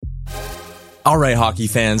All right, hockey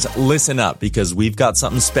fans, listen up because we've got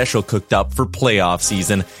something special cooked up for playoff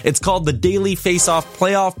season. It's called the Daily Face-Off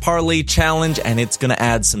Playoff Parlay Challenge, and it's going to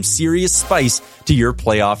add some serious spice to your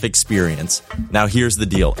playoff experience. Now, here's the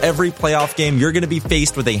deal. Every playoff game, you're going to be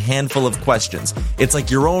faced with a handful of questions. It's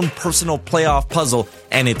like your own personal playoff puzzle,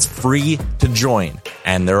 and it's free to join.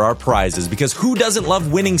 And there are prizes, because who doesn't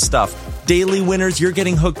love winning stuff? Daily winners, you're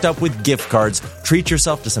getting hooked up with gift cards. Treat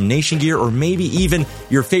yourself to some Nation gear or maybe even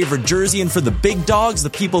your favorite jersey. And for the big dogs, the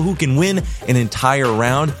people who can win an entire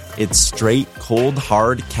round, it's straight, cold,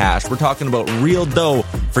 hard cash. We're talking about real dough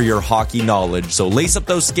for your hockey knowledge. So lace up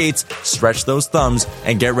those skates, stretch those thumbs,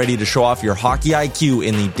 and get ready to show off your hockey IQ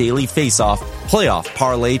in the Daily Face-Off Playoff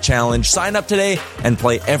Parlay Challenge. Sign up today and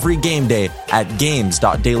play every game day at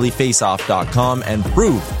games.dailyfaceoff.com and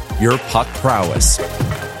prove your puck prowess.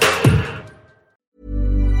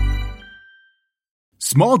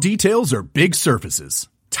 Small details are big surfaces.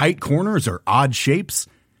 Tight corners are odd shapes.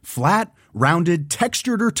 Flat, rounded,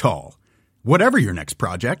 textured, or tall. Whatever your next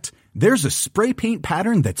project, there's a spray paint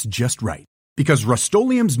pattern that's just right. Because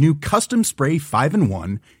Rust-Oleum's new Custom Spray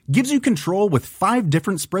 5-in-1 gives you control with 5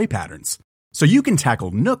 different spray patterns. So you can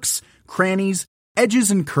tackle nooks, crannies,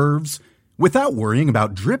 edges, and curves without worrying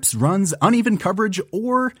about drips, runs, uneven coverage,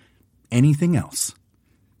 or anything else.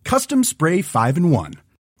 Custom Spray 5-in-1.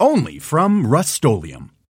 Only from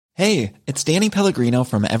Rust-Oleum. Hey, it's Danny Pellegrino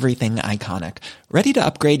from Everything Iconic. Ready to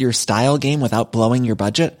upgrade your style game without blowing your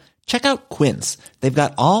budget? Check out Quince. They've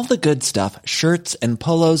got all the good stuff, shirts and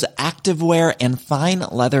polos, activewear, and fine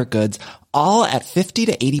leather goods, all at 50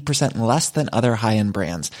 to 80% less than other high-end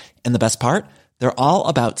brands. And the best part? They're all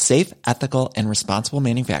about safe, ethical, and responsible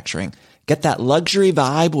manufacturing. Get that luxury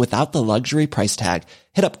vibe without the luxury price tag.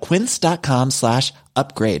 Hit up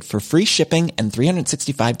quince.com/upgrade for free shipping and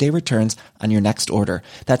 365-day returns on your next order.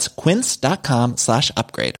 That's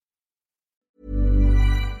quince.com/upgrade.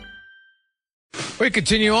 We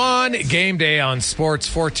continue on. Game day on Sports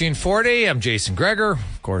 1440. I'm Jason Gregor.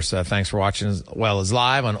 Of course, thanks for watching as well as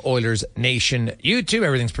live on Oilers Nation YouTube.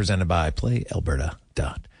 Everything's presented by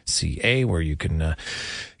PlayAlberta.ca, where you can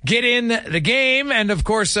get in the game, and of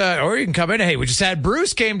course, or you can come in. Hey, we just had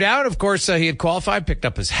Bruce came down. Of course, he had qualified, picked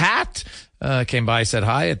up his hat, came by, said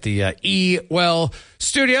hi at the E-Well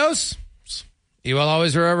Studios. E-Well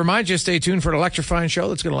always reminds you, stay tuned for an electrifying show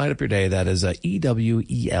that's going to light up your day. That is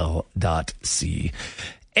EWEL.ca.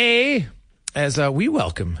 As we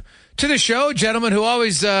welcome to the show a gentleman who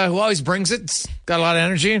always brings it. Got a lot of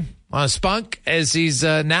energy, on spunk, as he's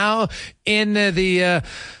now in the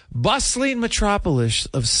bustling metropolis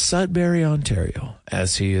of Sudbury, Ontario,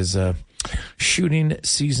 as he is shooting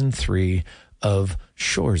season 3 of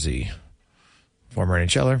Shoresy. Former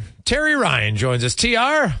NHLer Terry Ryan joins us.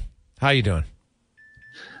 TR, how you doing?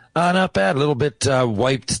 Not bad. A little bit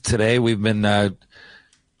wiped today. We've been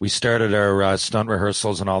we started our stunt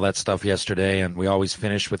rehearsals and all that stuff yesterday, and we always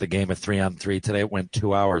finish with a game of 3-on-3. Today it went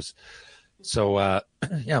 2 hours. So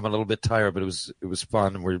yeah, I'm a little bit tired, but it was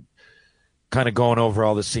fun. We're kind of going over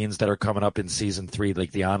all the scenes that are coming up in season 3,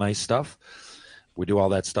 like the on ice stuff. We do all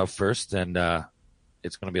that stuff first, and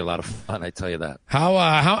it's going to be a lot of fun. I tell you that.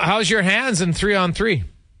 How's your hands in 3-on-3?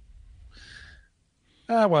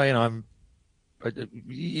 Well, you know,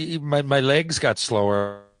 my legs got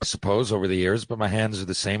slower, I suppose, over the years, but my hands are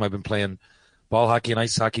the same. I've been playing ball hockey and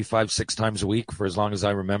ice hockey 5-6 times a week for as long as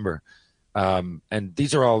I remember. And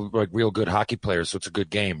these are all like real good hockey players, so it's a good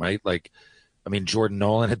game, right? Like, I mean, Jordan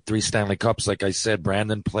Nolan had 3 Stanley Cups, like I said.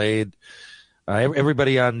 Brandon played.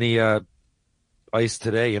 Everybody on the ice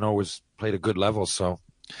today, you know, played a good level. So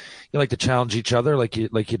you like to challenge each other, like you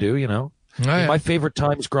do, you know. Oh, yeah. My favorite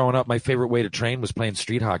times growing up, my favorite way to train was playing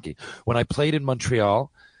street hockey. When I played in Montreal,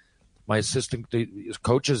 my assistant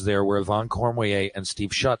coaches there were Yvon Cormier and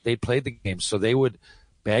Steve Shutt. They played the game, so they would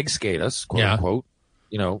bag skate us, quote unquote,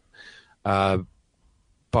 you know,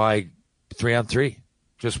 by 3-on-3.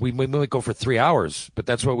 Just we might go for 3 hours, but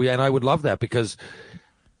that's what and I would love that because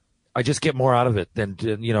I just get more out of it than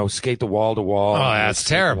you know, skate the wall to wall. Oh, that's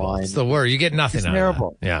terrible. It's the word. You get nothing out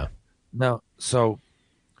terrible. of that. Yeah. No, so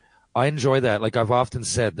I enjoy that. Like I've often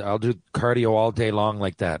said, I'll do cardio all day long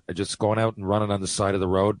like that. I just going out and running on the side of the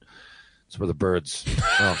road. It's for the birds.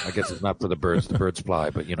 Well, I guess it's not for the birds. The birds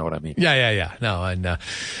fly, but you know what I mean. Yeah. No, and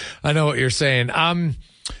I know what you're saying.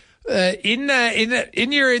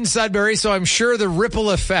 You're in Sudbury, so I'm sure the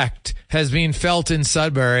ripple effect has been felt in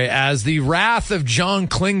Sudbury as the wrath of John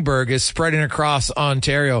Klingberg is spreading across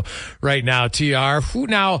Ontario right now. TR.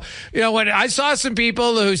 Now, you know, when I saw some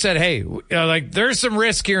people who said, hey, you know, like there's some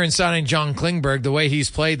risk here in signing John Klingberg, the way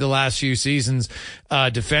he's played the last few seasons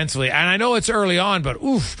defensively. And I know it's early on, but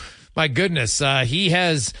my goodness, he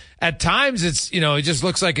has at times it just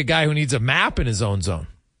looks like a guy who needs a map in his own zone.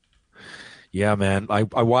 Yeah, man. I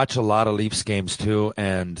watch a lot of Leafs games too,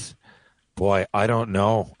 and boy, I don't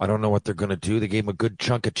know. I don't know what they're going to do. They gave him a good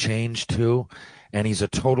chunk of change too, and he's a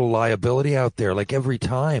total liability out there, like every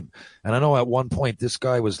time. And I know at one point this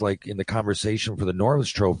guy was like in the conversation for the Norris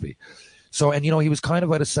Trophy. So, and he was kind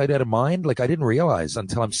of out of sight, out of mind. Like I didn't realize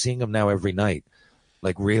until I'm seeing him now every night.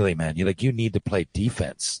 Like really, man, you need to play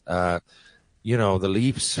defense. The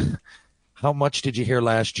Leafs. How much did you hear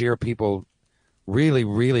last year? People really,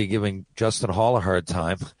 really giving Justin Hall a hard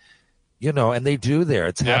time. And they do there.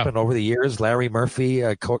 It's happened over the years. Larry Murphy,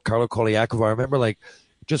 Carlo Koliakov. I remember, like,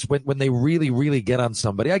 just when they really, really get on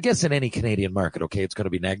somebody. I guess in any Canadian market, okay, it's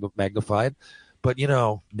going to be magnified. But,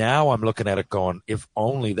 now I'm looking at it going, if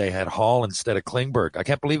only they had Hall instead of Klingberg. I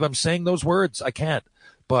can't believe I'm saying those words. I can't.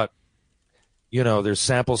 But, there's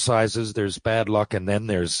sample sizes, there's bad luck, and then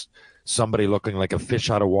there's somebody looking like a fish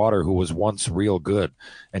out of water who was once real good,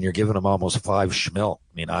 and you're giving them almost 5 schmil.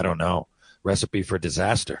 I mean, I don't know. Recipe for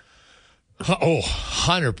disaster. Oh,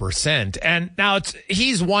 100%. And now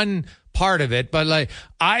he's one part of it, but like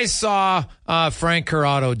I saw Frank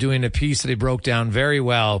Corrado doing a piece that he broke down very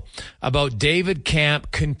well about David Camp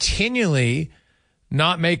continually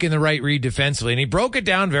not making the right read defensively. And he broke it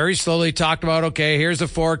down very slowly, talked about, okay, here's a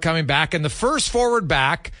forward coming back, and the first forward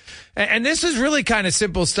back. And this is really kind of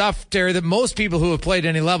simple stuff, Terry, that most people who have played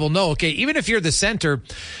any level know. Okay, even if you're the center,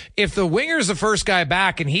 if the winger's the first guy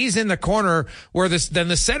back and he's in the corner then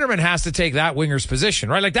the centerman has to take that winger's position,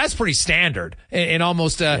 right? Like that's pretty standard in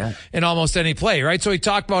almost any play, right? So he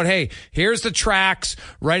talked about, hey, here's the tracks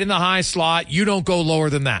right in the high slot. You don't go lower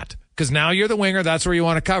than that. Because now you're the winger, that's where you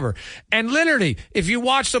want to cover. And literally, if you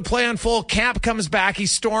watch the play unfold, Camp comes back, he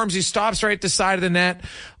storms, he stops right at the side of the net.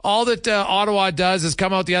 All that Ottawa does is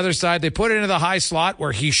come out the other side. They put it into the high slot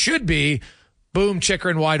where he should be. Boom,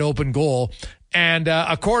 Chychrun wide open goal. And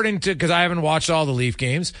according to, because I haven't watched all the Leaf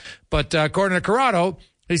games, but according to Corrado,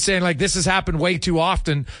 he's saying like this has happened way too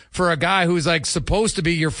often for a guy who's like supposed to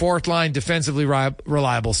be your fourth line defensively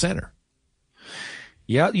reliable center.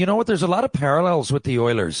 Yeah, you know what? There's a lot of parallels with the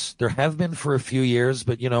Oilers. There have been for a few years,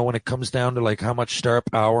 but, when it comes down to, like, how much star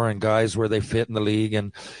power and guys where they fit in the league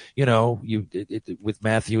and, with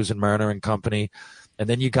Matthews and Marner and company, and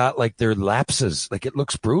then you got, like, their lapses. Like, it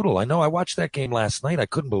looks brutal. I know I watched that game last night. I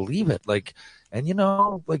couldn't believe it. Like, and,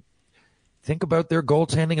 think about their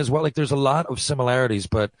goaltending as well. Like, there's a lot of similarities,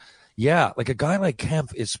 but, yeah, like, a guy like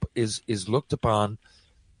Kemp is looked upon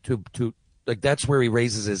to like, that's where he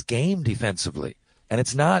raises his game defensively. And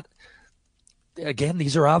it's not, again,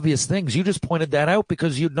 these are obvious things. You just pointed that out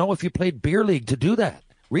because you'd know if you played beer league to do that.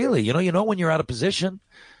 Really, you know when you're out of position.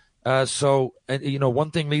 So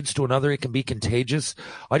one thing leads to another. It can be contagious.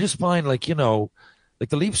 I just find like the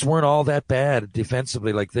Leafs weren't all that bad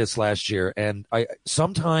defensively like this last year. And I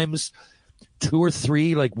sometimes 2 or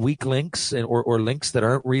 3 like weak links or links that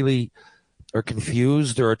aren't really are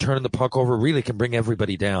confused or are turning the puck over really can bring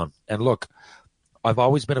everybody down. And look, I've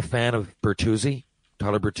always been a fan of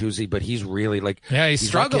Tyler Bertuzzi, but he's really like, he's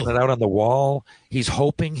struggling. Getting it out on the wall. He's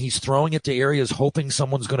hoping, he's throwing it to areas, hoping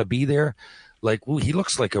someone's going to be there. Like, ooh, he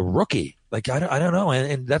looks like a rookie. Like, I don't know.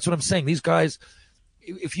 And that's what I'm saying. These guys,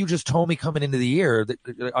 if you just told me coming into the year,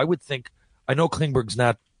 I would think, I know Klingberg's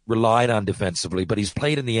not relied on defensively, but he's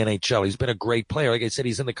played in the NHL. He's been a great player. Like I said,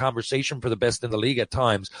 he's in the conversation for the best in the league at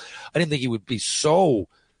times. I didn't think he would be so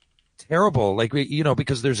terrible. Like,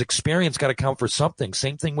 because there's experience got to count for something.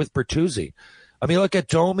 Same thing with Bertuzzi. I mean, look at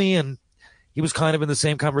Domi, and he was kind of in the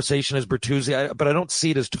same conversation as Bertuzzi, but I don't see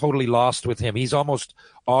it as totally lost with him. He's almost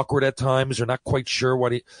awkward at times or not quite sure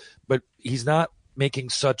but he's not making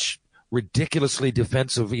such ridiculously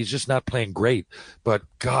defensive. He's just not playing great. But,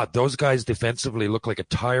 God, those guys defensively look like a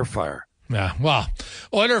tire fire. Yeah, well,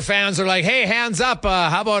 Oiler fans are like, hey, hands up,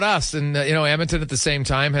 how about us? And, Edmonton at the same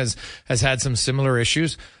time has had some similar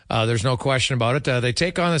issues. There's no question about it. They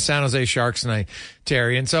take on the San Jose Sharks tonight,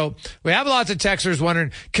 Terry. And so we have lots of texters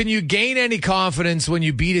wondering, can you gain any confidence when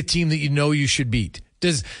you beat a team that you know you should beat?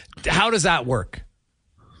 How does that work?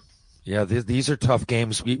 Yeah, these are tough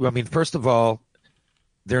games. I mean, first of all,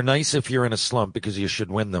 they're nice if you're in a slump because you should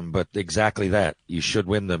win them, but exactly that. You should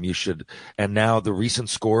win them. And now the recent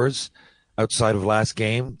scores outside of last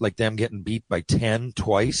game, like them getting beat by 10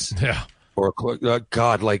 twice. Yeah. Or,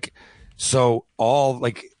 God, like, so all,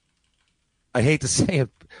 like, I hate to say it,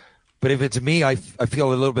 but if it's me, I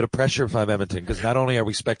feel a little bit of pressure if I'm Edmonton because not only are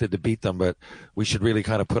we expected to beat them, but we should really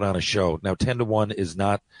kind of put on a show. Now, 10-1 is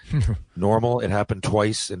not normal. It happened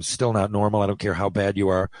twice and still not normal. I don't care how bad you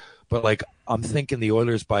are. But, like, I'm thinking the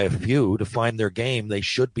Oilers by a few to find their game. They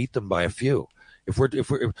should beat them by a few.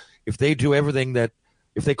 If they do everything that,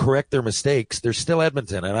 if they correct their mistakes, they're still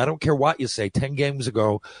Edmonton. And I don't care what you say. 10 games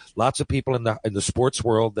ago, lots of people in the sports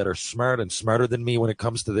world that are smart and smarter than me when it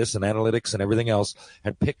comes to this and analytics and everything else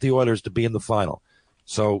had picked the Oilers to be in the final.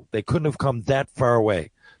 So they couldn't have come that far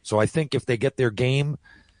away. So I think if they get their game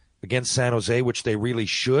against San Jose, which they really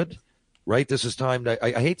should, right? This is time to,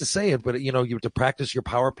 I hate to say it, but you have to practice your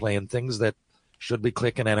power play and things that should be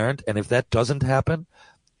clicking and aren't. And if that doesn't happen,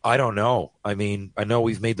 I don't know. I mean, I know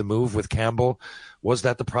we've made the move with Campbell. Was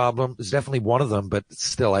that the problem? It's definitely one of them, but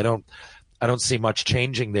still, I don't see much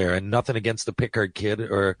changing there. And nothing against the Pickard kid,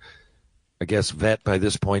 or I guess vet by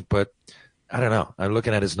this point, but I don't know. I'm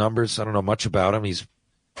looking at his numbers. I don't know much about him. He's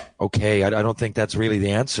okay. I don't think that's really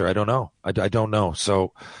the answer. I don't know. I don't know.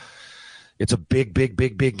 So it's a big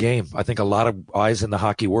game. I think a lot of eyes in the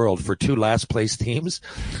hockey world for two last place teams.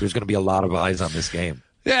 There's going to be a lot of eyes on this game.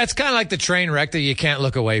 Yeah, it's kind of like the train wreck that you can't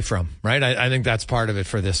look away from, right? I think that's part of it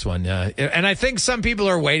for this one. And I think some people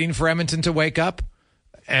are waiting for Edmonton to wake up.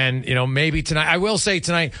 And, maybe tonight, I will say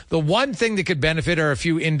tonight, the one thing that could benefit are a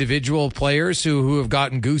few individual players who have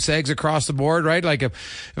gotten goose eggs across the board, right? Like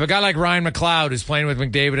if a guy like Ryan McLeod who's playing with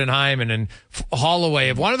McDavid and Hyman and Holloway,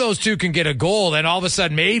 if one of those two can get a goal, then all of a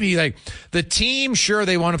sudden maybe like the team, sure,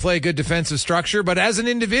 they want to play a good defensive structure, but as an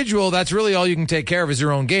individual, that's really all you can take care of is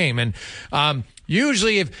your own game. And,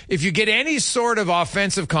 usually, if you get any sort of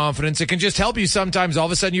offensive confidence, it can just help you sometimes. All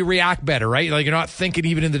of a sudden, you react better, right? Like you're not thinking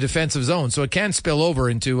even in the defensive zone, so it can spill over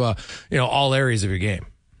into all areas of your game.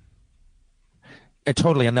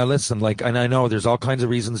 Totally. And now listen, and I know there's all kinds of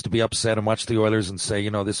reasons to be upset and watch the Oilers and say,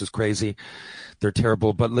 this is crazy, they're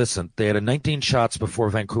terrible. But listen, they had 19 shots before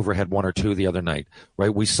Vancouver had one or two the other night,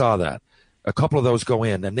 right? We saw that. A couple of those go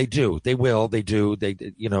in, and they do. They will. They do.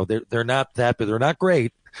 They're not that, but they're not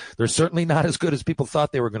great. They're certainly not as good as people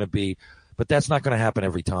thought they were going to be, but that's not going to happen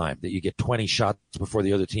every time that you get 20 shots before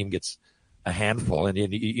the other team gets a handful and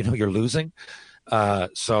you're losing.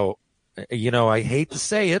 So I hate to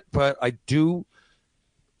say it, but I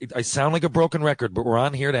sound like a broken record, but we're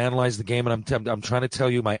on here to analyze the game, and I'm trying to tell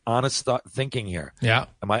you my honest thinking here. Yeah.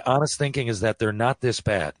 And my honest thinking is that they're not this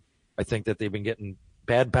bad. I think that they've been getting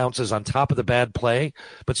bad bounces on top of the bad play,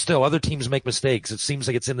 but still other teams make mistakes. It seems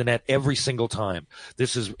like it's in the net every single time.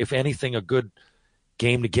 This is, if anything, a good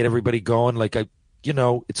game to get everybody going.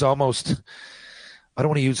 It's almost, I don't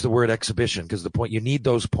want to use the word exhibition because you need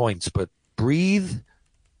those points, but breathe,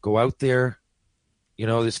 go out there.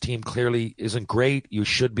 This team clearly isn't great. You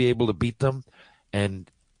should be able to beat them. And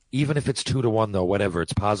even if it's 2-1 though, whatever,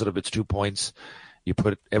 it's positive, it's 2 points. You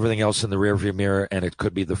put everything else in the rearview mirror and it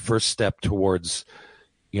could be the first step towards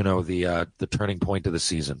the turning point of the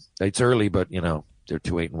season. It's early, but they're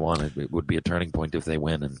 2-8-1. It would be a turning point if they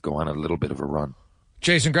win and go on a little bit of a run.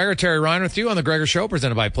 Jason Gregor, Terry Ryan with you on the Gregor Show,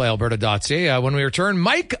 presented by PlayAlberta.ca. When we return,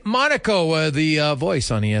 Mike Monaco, the voice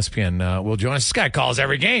on ESPN, will join us. This guy calls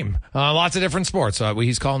every game, lots of different sports.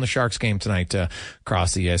 He's calling the Sharks game tonight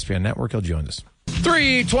across the ESPN network. He'll join us.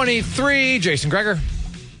 3:23. Jason Gregor,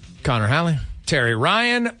 Connor Halley, Terry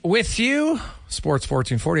Ryan with you. Sports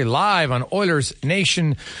 1440 live on Oilers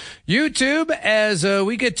Nation YouTube as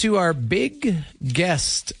we get to our big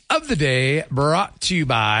guest of the day, brought to you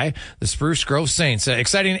by the Spruce Grove Saints.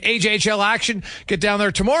 Exciting AJHL action. Get down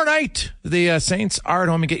there tomorrow night. The Saints are at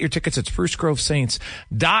home. And get your tickets at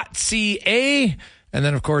sprucegrovesaints.ca. And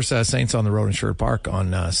then, of course, Saints on the road in Sherwood Park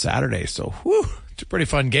on Saturday. So, two pretty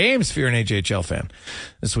fun games if you're an AJHL fan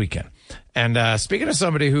this weekend. And speaking of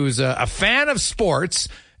somebody who's a fan of sports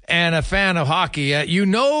and a fan of hockey, you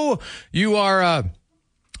are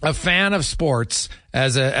a fan of sports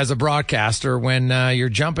as a broadcaster when you're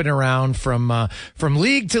jumping around from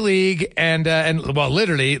league to league and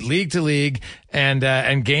literally league to league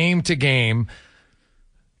and game to game.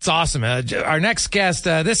 It's awesome. Our next guest,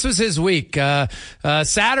 this was his week.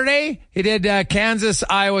 Saturday, he did Kansas,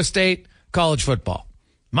 Iowa State college football.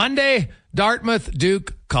 Monday, Dartmouth,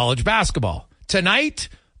 Duke college basketball. Tonight,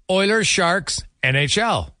 Oilers, Sharks,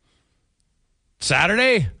 NHL.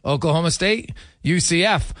 Saturday, Oklahoma State,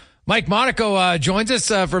 UCF. Mike Monaco joins us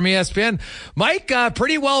from ESPN. Mike,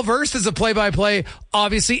 pretty well versed as a play-by-play,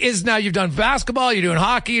 obviously. Now you've done basketball, you're doing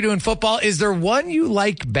hockey, you're doing football. Is there one you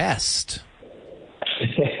like best?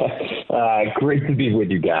 Great to be with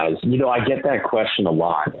you guys. I get that question a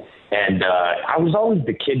lot. And I was always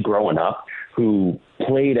the kid growing up who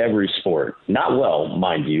played every sport. Not well,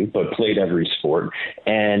 mind you, but played every sport.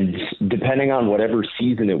 And depending on whatever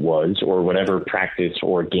season it was or whatever practice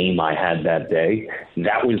or game I had that day,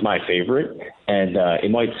 that was my favorite. And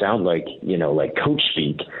it might sound like, like coach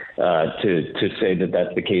speak to say that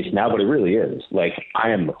that's the case now, but it really is. Like,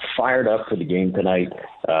 I am fired up for the game tonight.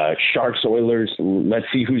 Sharks Oilers, let's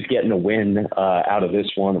see who's getting a win out of this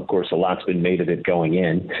one. Of course, a lot's been made of it going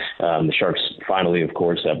in. The Sharks finally, of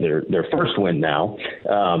course, have their first win now.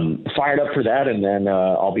 Fired up for that, and then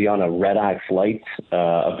I'll be on a red-eye flight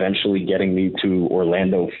eventually getting me to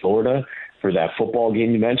Orlando, Florida for that football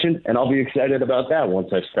game you mentioned, and I'll be excited about that once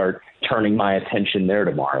I start turning my attention there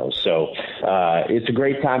tomorrow. So it's a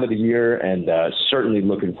great time of the year, and certainly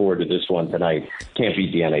looking forward to this one tonight. Can't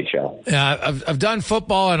beat the NHL. I've done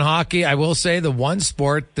football and hockey. I will say the one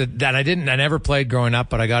sport that I never played growing up,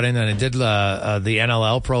 but I got in and I did the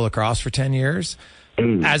NLL pro lacrosse for 10 years.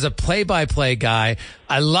 As a play-by-play guy,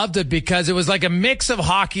 I loved it because it was like a mix of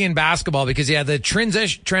hockey and basketball, because you had the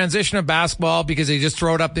transition of basketball because they just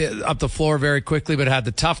throw it up the floor very quickly, but it had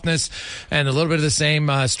the toughness and a little bit of the same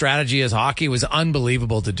strategy as hockey. It was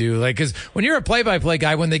unbelievable to do. Like, because when you're a play-by-play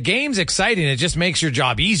guy, when the game's exciting, it just makes your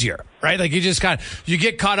job easier, right? Like, you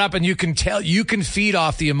get caught up and you can feed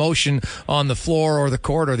off the emotion on the floor or the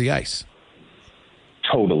court or the ice.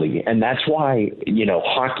 Totally. And that's why,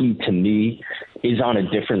 hockey to me is on a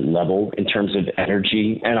different level in terms of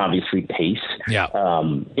energy and obviously pace. Yeah.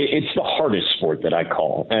 It's the hardest sport that I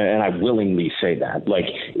call, and I willingly say that. Like,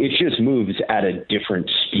 it just moves at a different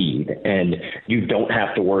speed, and you don't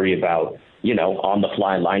have to worry about, on the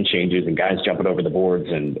fly line changes and guys jumping over the boards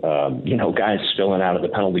and, guys spilling out of the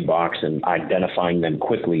penalty box and identifying them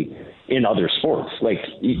quickly in other sports. Like,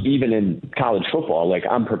 even in college football, like,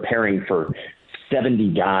 I'm preparing for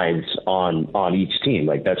 70 guys on each team.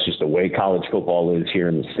 Like, that's just the way college football is here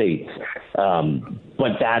in the States.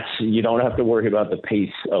 But you don't have to worry about the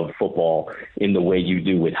pace of football in the way you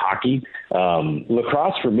do with hockey.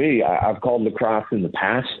 Lacrosse, for me, I've called lacrosse in the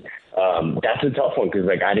past. That's a tough one because,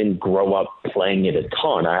 I didn't grow up playing it a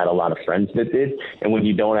ton. I had a lot of friends that did. And when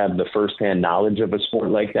you don't have the firsthand knowledge of a sport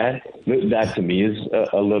like that, that to me is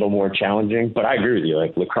a little more challenging. But I agree with you.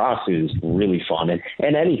 Like, lacrosse is really fun.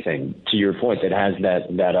 And anything, to your point, that has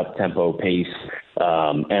that up-tempo pace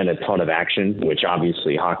and a ton of action, which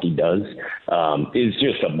obviously hockey does, is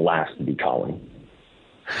just a blast to be calling.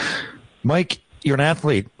 Mike, you're an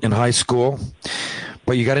athlete in high school,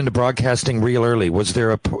 but you got into broadcasting real early. Was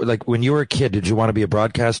there when you were a kid, did you want to be a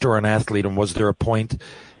broadcaster or an athlete? And was there a point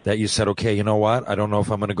that you said, okay, you know what? I don't know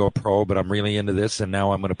if I'm going to go pro, but I'm really into this, and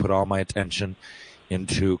now I'm going to put all my attention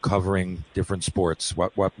into covering different sports.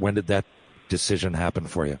 When did that decision happen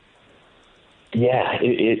for you? Yeah,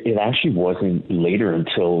 it actually wasn't later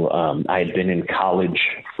until I had been in college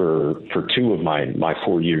for 2 of my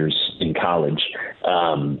 4 years in college.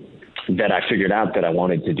 That I figured out that I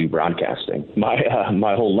wanted to do broadcasting.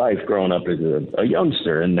 My whole life growing up as a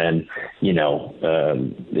youngster, and then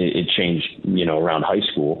it changed around high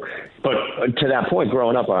school. But to that point,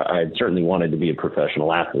 growing up, I certainly wanted to be a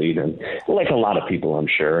professional athlete, and like a lot of people, I'm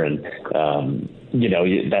sure. And that's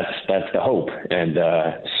the hope. And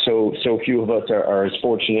so few of us are as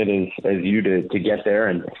fortunate as you to get there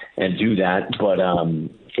and do that. But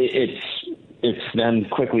it's then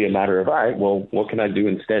quickly a matter of, all right, well, what can I do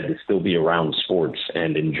instead to still be around sports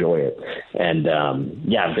and enjoy it? And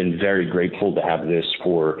I've been very grateful to have this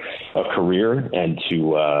for a career and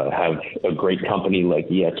to have a great company like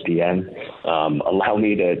ESPN allow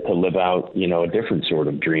me to live out, a different sort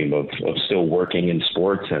of dream of still working in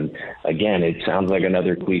sports. And again, it sounds like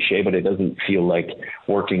another cliche, but it doesn't feel like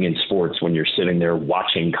working in sports when you're sitting there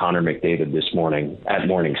watching Connor McDavid this morning at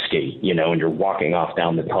morning skate, and you're walking off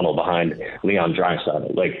down the tunnel behind Leon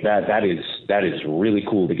Draisaitl. Like that is really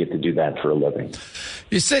cool to get to do that for a living.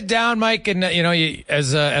 You sit down, Mike, and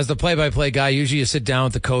as the play-by-play guy, usually you sit down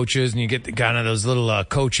with the coaches and you get kind of those little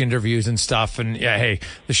coach interviews and stuff. And hey,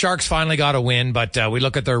 the Sharks finally got a win, but we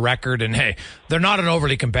look at their record and hey, they're not an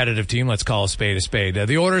overly competitive team. Let's call a spade a spade.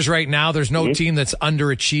 The Oilers right now, there's no team that's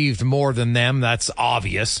underachieved more than them. That's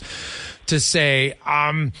obvious to say.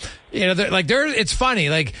 It's funny.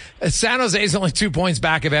 Like, San Jose is only 2 points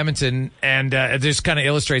back of Edmonton, and it just kind of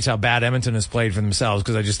illustrates how bad Edmonton has played for themselves,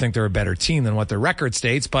 because I just think they're a better team than what their record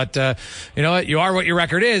states. But you know what? You are what your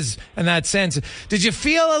record is in that sense. Did you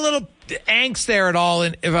feel a little angst there at all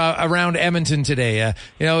around Edmonton today?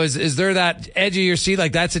 Is there that edge of your seat?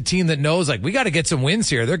 Like, that's a team that knows, like, we got to get some wins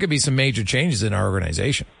here. There could be some major changes in our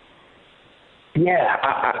organization. Yeah,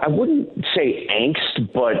 I wouldn't say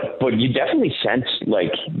angst, but you definitely sense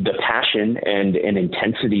like the passion and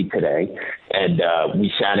intensity today. And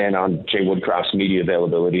we sat in on Jay Woodcroft's media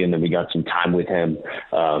availability, and then we got some time with him,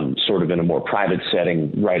 sort of in a more private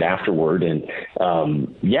setting right afterward. And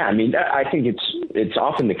yeah, I mean, I think it's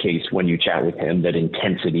often the case when you chat with him that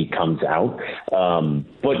intensity comes out.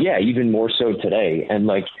 But yeah, even more so today. And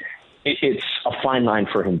like, it's a fine line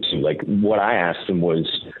for him too. Like what I asked him was,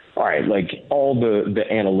 all right, like all the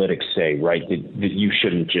analytics say, right, that you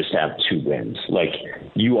shouldn't just have 2 wins. Like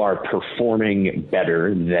you are performing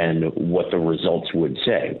better than what the results would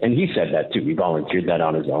say. And he said that too. He volunteered that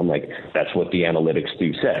on his own. Like that's what the analytics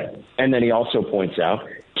do say. And then he also points out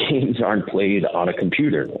games aren't played on a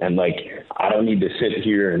computer. And like, I don't need to sit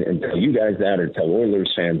here and tell you guys that or tell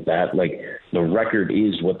Oilers fans that. Like the record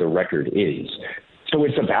is what the record is. So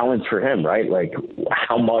it's a balance for him, right? Like,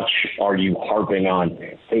 how much are you harping on,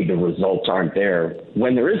 hey, the results aren't there,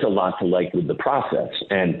 when there is a lot to like with the process?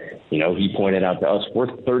 And, you know, he pointed out to us, we're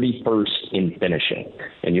 31st in finishing.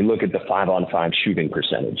 And you look at the 5-on-5 shooting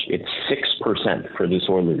percentage, it's 6% for this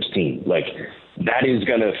Oilers team. Like, that is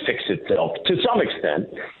going to fix itself to some extent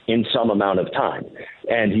in some amount of time.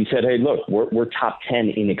 And he said, hey, look, we're top 10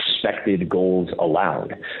 in expected goals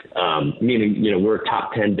allowed, meaning, you know, we're a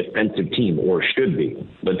top 10 defensive team, or should be,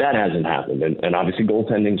 but that hasn't happened. And obviously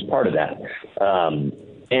goaltending is part of that.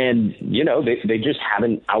 And, you know, they just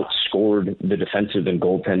haven't outscored the defensive and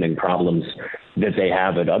goaltending problems that they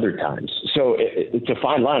have at other times. So it's a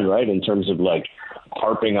fine line, right, in terms of like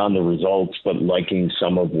harping on the results, but liking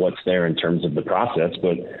some of what's there in terms of the process.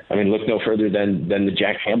 But I mean, look no further than the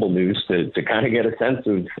Jack Campbell news to kind of get a sense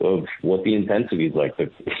of what the intensity is like. The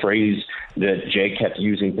phrase that Jay kept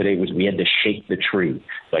using today was, we had to shake the tree.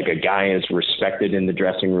 Like a guy as respected in the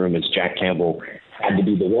dressing room as Jack Campbell had to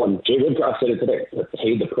be the one. Jay Woodcroft said it today, to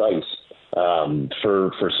pay the price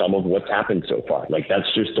for some of what's happened so far. Like that's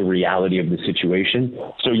just the reality of the situation.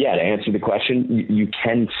 So yeah, to answer the question, you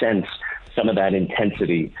can sense some of that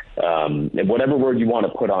intensity, and whatever word you want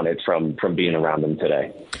to put on it from being around them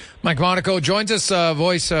today. Mike Monaco joins us,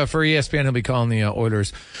 voice for ESPN. He'll be calling the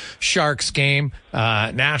Oilers Sharks game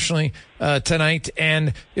nationally tonight.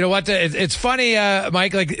 And you know what? It's funny,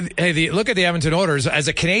 Mike. Like, hey, look at the Edmonton Oilers as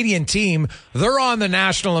a Canadian team. They're on the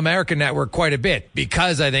National American Network quite a bit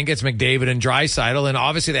because I think it's McDavid and Draisaitl, and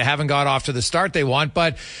obviously they haven't got off to the start they want.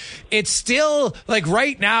 But it's still like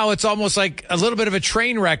right now, it's almost like a little bit of a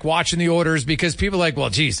train wreck watching the Oilers because people are like,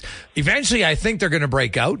 well, geez, eventually I think they're going to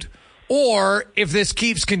break out. Or if this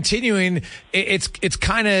keeps continuing, it's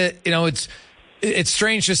kind of, you know, it's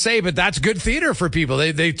strange to say, but that's good theater for people.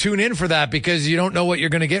 They tune in for that because you don't know what you're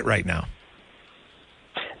going to get right now.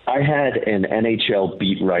 I had an NHL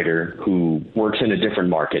beat writer who works in a different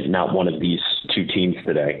market, not one of these 2 teams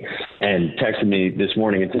today, and texted me this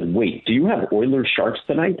morning and said, wait, do you have Oilers Sharks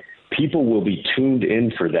tonight? People will be tuned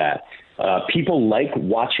in for that. People like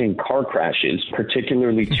watching car crashes,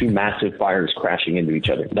 particularly 2 massive fires crashing into each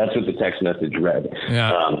other. That's what the text message read,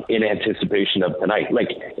 in anticipation of tonight. Like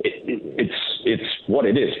it's what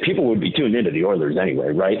it is. People would be tuned into the Oilers anyway,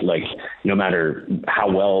 right? Like no matter how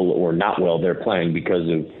well or not well they're playing because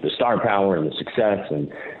of the star power and the success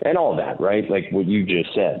and all that, right? Like what you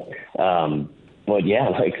just said. But yeah,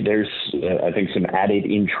 like there's, I think, some added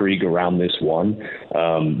intrigue around this one,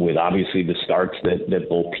 with obviously the starts that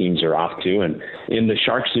both teams are off to. And in the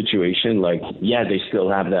Sharks situation, like, yeah, they still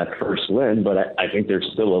have that first win, but I think there's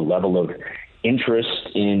still a level of interest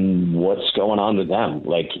in what's going on with them.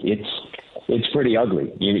 Like it's pretty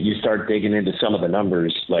ugly. You start digging into some of the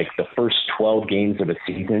numbers, like the first 12 games of a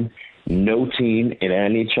season, no team in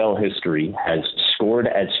NHL history has scored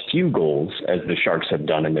as few goals as the Sharks have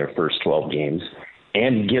done in their first 12 games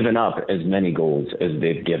and given up as many goals as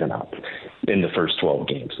they've given up in the first 12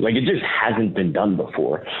 games. Like it just hasn't been done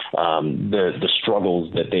before, the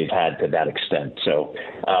struggles that they've had to that extent. So,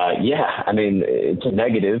 yeah, I mean, it's a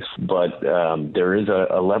negative, but there is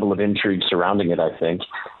a level of intrigue surrounding it, I think,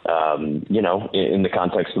 you know, in the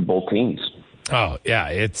context of both teams. Oh, yeah,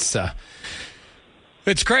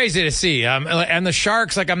 it's crazy to see. And the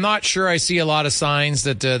Sharks, like, I'm not sure I see a lot of signs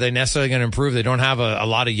that they're necessarily going to improve. They don't have a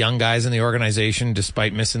lot of young guys in the organization,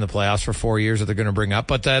 despite missing the playoffs for 4 years that they're going to bring up.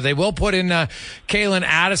 But they will put in Kalen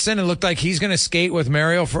Addison. It looked like he's going to skate with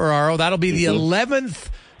Mario Ferraro. That'll be the 11th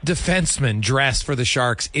defenseman dressed for the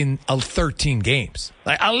Sharks in 13 games.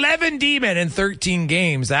 Like 11 D-men in 13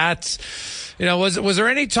 games. That's, you know, was there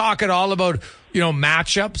any talk at all about, you know,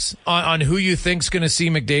 matchups on who you think's going to see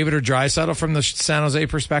McDavid or Draisaitl from the San Jose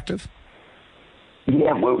perspective?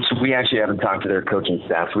 Yeah, well, so we actually haven't talked to their coaching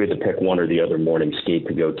staff. We had to pick one or the other morning skate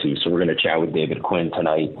to go to. So we're going to chat with David Quinn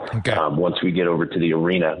tonight once we get over to the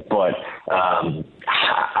arena. But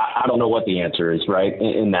I don't know what the answer is, right,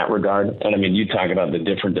 in that regard. And, I mean, you talk about the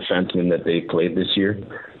different defensemen that they played this year.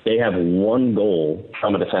 They have one goal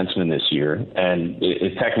from a defenseman this year, and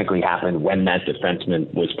it technically happened when that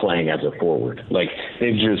defenseman was playing as a forward. Like,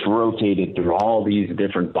 they've just rotated through all these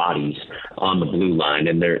different bodies on the blue line,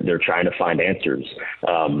 and they're trying to find answers.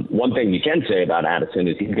 One thing you can say about Addison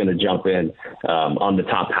is he's going to jump in on the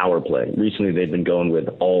top power play. Recently, they've been going with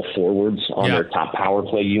all forwards on their top power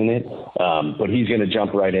play unit, but he's going to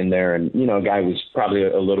jump right in there. And, you know, a guy who's probably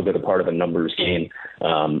a little bit a part of a numbers game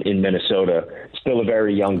in Minnesota, still a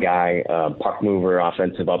very young guy, puck mover,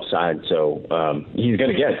 offensive upside. So he's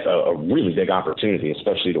going to get a really big opportunity,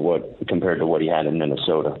 especially compared to what he had in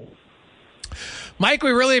Minnesota. Mike,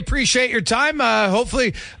 we really appreciate your time.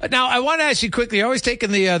 Hopefully, now I want to ask you quickly. You're always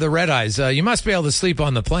taking the red eyes. You must be able to sleep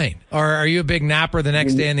on the plane, or are you a big napper the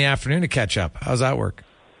next day in the afternoon to catch up? How's that work?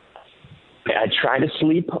 I try to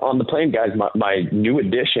sleep on the plane, guys. My new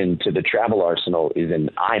addition to the travel arsenal is an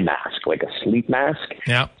eye mask, like a sleep mask.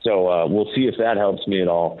 Yeah. So we'll see if that helps me at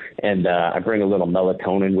all. And I bring a little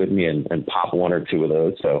melatonin with me and pop one or two of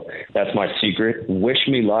those. So that's my secret. Wish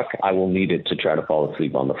me luck. I will need it to try to fall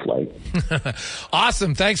asleep on the flight.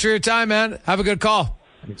 Awesome. Thanks for your time, man. Have a good call.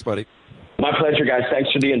 Thanks, buddy. My pleasure, guys.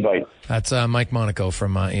 Thanks for the invite. That's Mike Monaco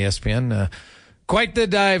from ESPN. Quite the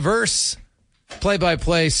diverse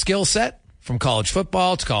play-by-play skill set. From college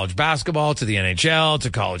football to college basketball to the NHL to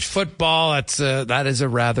college football. That is a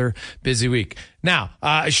rather busy week. Now,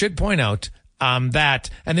 I should point out that,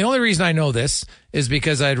 and the only reason I know this is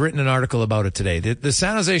because I had written an article about it today. The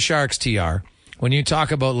San Jose Sharks TR, when you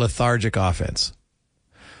talk about lethargic offense,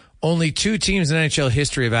 only 2 teams in NHL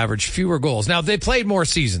history have averaged fewer goals. Now, they played more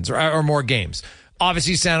seasons or more games.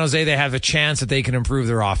 Obviously, San Jose, they have a chance that they can improve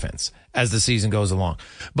their offense as the season goes along.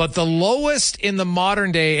 But the lowest in the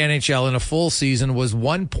modern day NHL in a full season was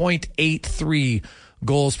 1.83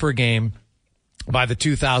 goals per game by the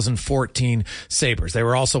 2014 Sabres. They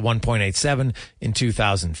were also 1.87 in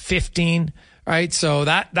 2015. Right? So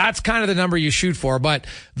that's kind of the number you shoot for. But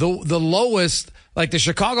the lowest, like the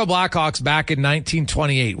Chicago Blackhawks back in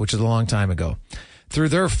 1928, which is a long time ago, through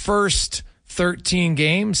their first 13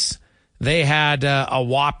 games, they had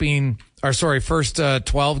first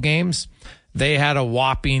 12 games, they had a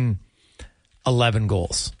whopping 11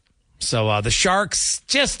 goals. So the Sharks,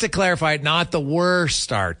 just to clarify, not the worst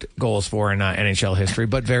start goals for in NHL history,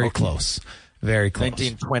 but very close. Very close.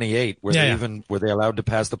 1928. Were they allowed to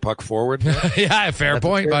pass the puck forward? Yeah, fair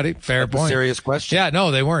point, buddy. Fair point. Serious question. Yeah,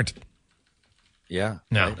 no, they weren't. Yeah.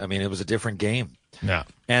 No. Right? I mean, it was a different game. No.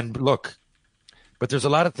 And look, but there's a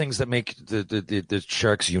lot of things that make the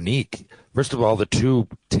Sharks unique. First of all, the two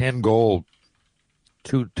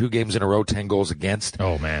games in a row, 10 goals against.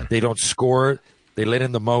 Oh, man. They don't score. They let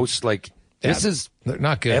in the most. This is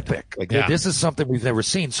not good. Epic. This is something we've never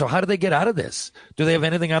seen. So how do they get out of this? Do they have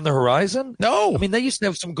anything on the horizon? No. I mean, they used to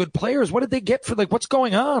have some good players. What did they get for, what's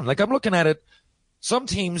going on? I'm looking at it. Some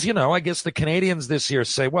teams, I guess the Canadians this year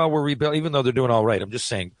say, well, we're rebuilding, even though they're doing all right. I'm just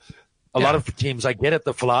saying a lot of teams, I get it,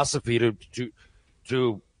 the philosophy to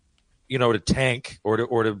tank or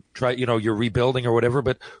to try, you're rebuilding or whatever,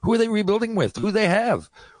 but who are they rebuilding with? Who do they have?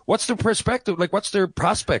 What's their perspective? What's their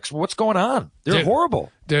prospects? What's going on? They're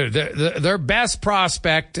horrible. Dude, their best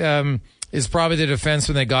prospect is probably the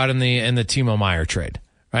defenseman they got in the Timo Meier trade,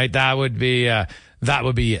 right? That would be it.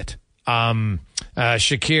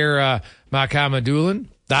 Shakir Makhamadulin,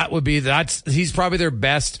 he's probably their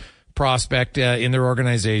best prospect in their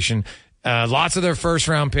organization. Lots of their first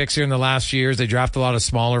round picks here in the last few years. They draft a lot of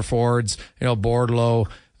smaller forwards, Bordeleau,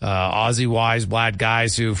 Ozzy Weisblad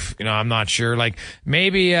guys who, I'm not sure.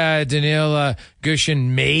 Maybe Daniil Gushin,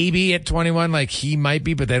 maybe at 21, he might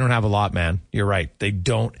be, but they don't have a lot, man. You're right. They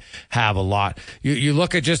don't have a lot. You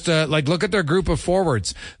look at just, look at their group of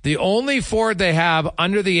forwards. The only forward they have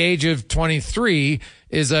under the age of 23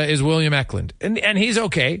 is William Eklund. And he's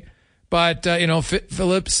okay. But,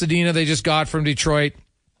 Philip Sedina, they just got from Detroit,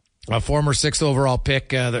 a former 6th overall pick.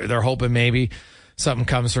 They're hoping maybe something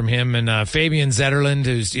comes from him. And Fabian Zetterlund,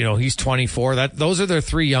 who's, he's 24. Those are their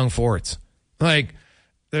 3 young forwards. There's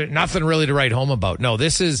nothing really to write home about. No,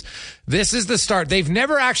 this is the start. They've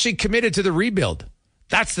never actually committed to the rebuild.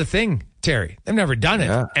 That's the thing, Terry. They've never done it.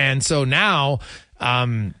 Yeah. And so now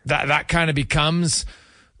that kind of becomes,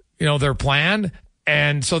 their plan.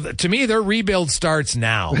 And so to me, their rebuild starts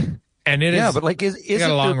now. And it is. But like, is it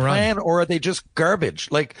their plan, or are they just garbage?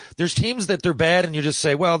 Like, there's teams that they're bad, and you just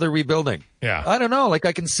say, well, they're rebuilding. Yeah. I don't know. Like,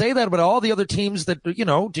 I can say that about all the other teams that,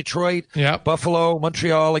 Detroit, Buffalo,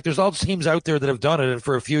 Montreal. Like, there's all teams out there that have done it, and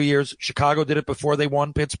for a few years, Chicago did it before they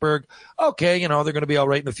won Pittsburgh. Okay, they're going to be all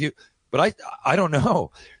right in a few. But I don't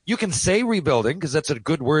know. You can say rebuilding because that's a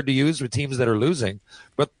good word to use with teams that are losing,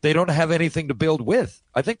 but they don't have anything to build with.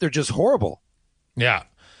 I think they're just horrible. Yeah.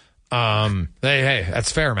 Hey,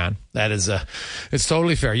 that's fair, man. That is, it's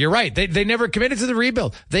totally fair. You're right. They never committed to the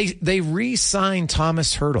rebuild. They re-signed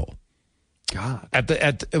Thomas Hertl. God.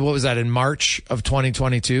 What was that, in March of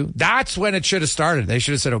 2022? That's when it should have started. They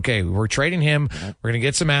should have said, okay, we're trading him. We're going to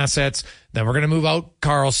get some assets. Then we're going to move out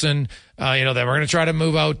Carlson. Then we're going to try to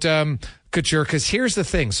move out, Couture. Cause here's the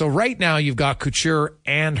thing. So right now you've got Couture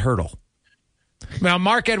and Hertl. Now,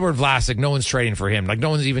 Marc-Edouard Vlasic, no one's trading for him. Like, no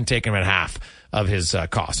one's even taking him at half of his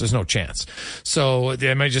cost. There's no chance. So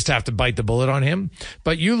they might just have to bite the bullet on him.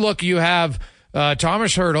 But you have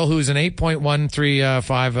Thomas Hertl, who's an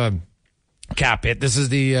 8.135 cap hit. This is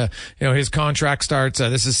the, his contract starts.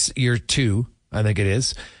 This is year 2, I think it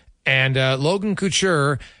is. And Logan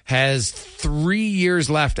Couture has 3 years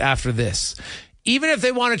left after this. Even if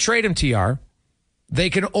they want to trade him, TR, they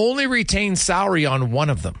can only retain salary on one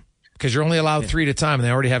of them, because you're only allowed 3 at a time, and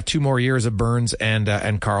they already have 2 more years of Burns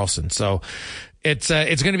and Carlson. So it's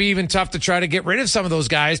going to be even tough to try to get rid of some of those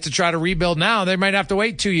guys to try to rebuild now. They might have to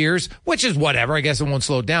wait 2 years, which is whatever. I guess it won't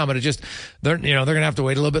slow it down, but they're going to have to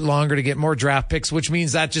wait a little bit longer to get more draft picks, which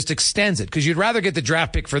means that just extends it, because you'd rather get the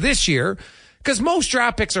draft pick for this year, because most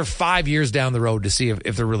draft picks are 5 years down the road to see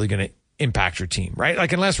if they're really going to impact your team, right?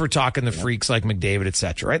 Like, unless we're talking the freaks like McDavid, et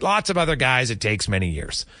cetera, right? Lots of other guys, it takes many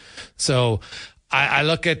years. So I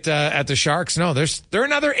look at the Sharks. No, they're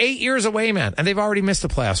another 8 years away, man, and they've already missed the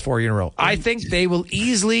playoffs 4 years in a row. I think they will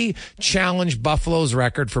easily challenge Buffalo's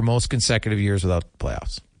record for most consecutive years without the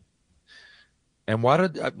playoffs. And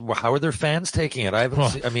how are their fans taking it? I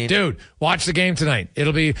haven't seen, dude, watch the game tonight.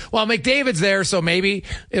 It'll be, McDavid's there, so maybe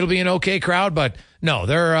it'll be an okay crowd, but no,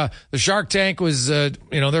 the Shark Tank was,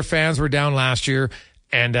 their fans were down last year.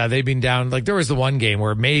 And they've been down. Like, there was the one game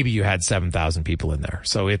where maybe you had 7,000 people in there.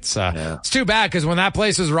 So it's too bad, because when that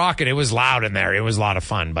place was rocking, it was loud in there. It was a lot of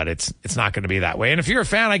fun, but it's not going to be that way. And if you're a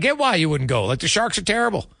fan, I get why you wouldn't go. Like, the Sharks are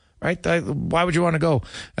terrible, right? Why would you want to go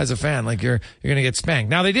as a fan? Like, you're going to get spanked.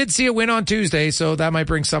 Now, they did see a win on Tuesday, so that might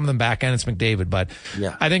bring some of them back, and it's McDavid. But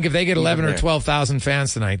I think if they get 11 or 12,000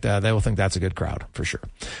 fans tonight, they will think that's a good crowd for sure.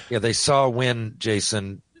 Yeah, they saw a win,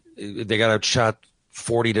 Jason. They got outshot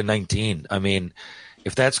 40-19. I mean,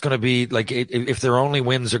 if that's going to be like, if their only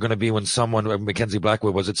wins are going to be when someone, like Mackenzie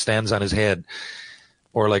Blackwood was, it stands on his head,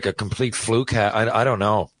 or like a complete fluke, I don't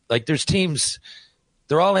know. Like, there's teams,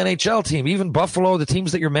 they're all NHL team, even Buffalo, the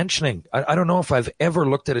teams that you're mentioning. I don't know if I've ever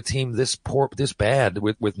looked at a team this poor, this bad,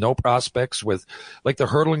 with no prospects, with like the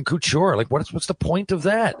Hertl and Couture. Like, what's the point of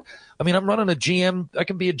that? I mean, I'm running a GM. I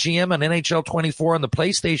can be a GM on NHL 24 on the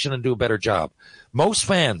PlayStation and do a better job. Most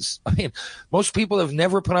fans, most people have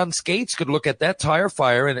never put on skates could look at that tire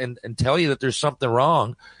fire and tell you that there's something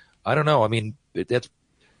wrong. I don't know. I mean, that's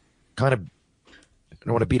kind of, I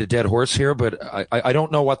don't want to beat a dead horse here, but I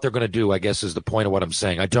don't know what they're going to do, I guess, is the point of what I'm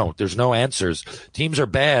saying. I don't. There's no answers. Teams are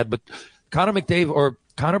bad, but Connor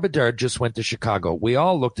Bedard just went to Chicago. We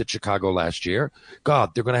all looked at Chicago last year.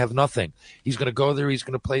 God, they're going to have nothing. He's going to go there. He's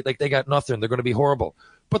going to play like they got nothing. They're going to be horrible.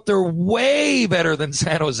 But they're way better than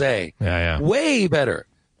San Jose. Yeah. Way better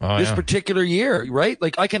this particular year, right?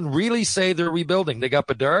 Like, I can really say they're rebuilding. They got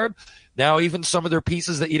Bedard. Now, even some of their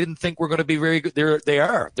pieces that you didn't think were going to be very good, they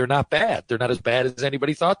are. They're not bad. They're not as bad as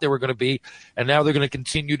anybody thought they were going to be. And now they're going to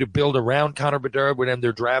continue to build around Connor Bedard with them,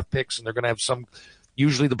 their draft picks, and they're going to have some.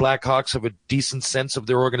 Usually the Blackhawks have a decent sense of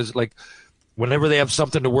their organization. Like, whenever they have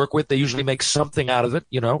something to work with, they usually make something out of it.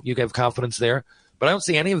 You have confidence there. But I don't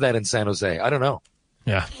see any of that in San Jose. I don't know.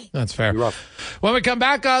 Yeah, that's fair. When we come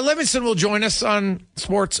back, Livingston will join us on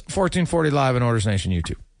Sports 1440 Live on Oilers Nation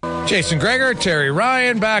YouTube. Jason Gregor, Terry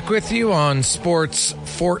Ryan back with you on Sports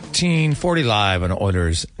 1440 Live on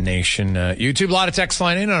Oilers Nation YouTube. A lot of text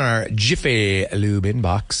line in on our Jiffy Lube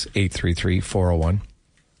inbox, 833-401.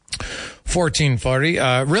 1440.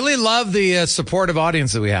 Really love the supportive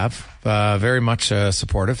audience that we have. Very much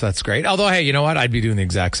supportive. That's great. Although, hey, you know what? I'd be doing the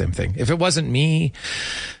exact same thing. If it wasn't me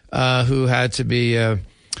who had to be a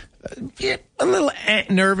little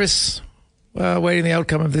nervous waiting the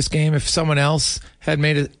outcome of this game, if someone else had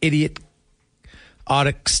made an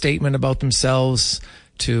idiotic statement about themselves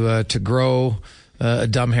to grow a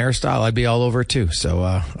dumb hairstyle, I'd be all over it too. So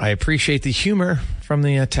I appreciate the humor from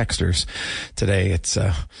the texters today. It's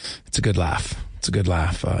a good laugh. It's a good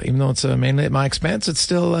laugh. Even though it's mainly at my expense, it's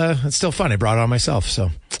still fun. I brought it on myself. So,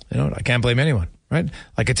 I can't blame anyone, right?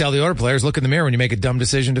 Like I tell the older players, look in the mirror when you make a dumb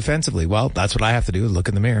decision defensively. Well, that's what I have to do, look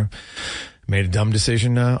in the mirror. Made a dumb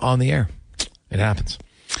decision on the air. It happens.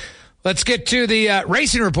 Let's get to the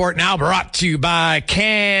racing report now, brought to you by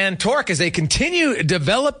Can Torque as they continue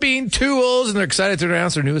developing tools, and they're excited to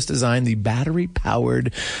announce their newest design, the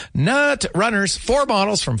battery-powered Nut Runners. 4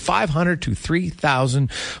 models from 500 to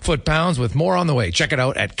 3,000 foot-pounds with more on the way. Check it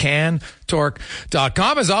out at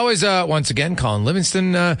cantorque.com. As always, once again, Colin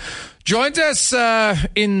Livingston joins us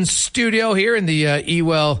in studio here in the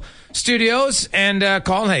Ewell Studios, and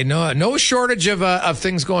Colin, hey, no shortage of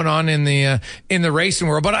things going on in the racing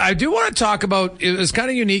world, but I do want to talk about, it was kind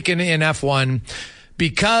of unique in F1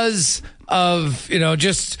 because of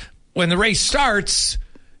just when the race starts,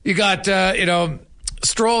 you got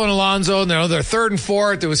Stroll and Alonso, and they're third and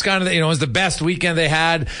fourth. It was kind of it was the best weekend they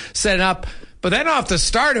had set up. But then off the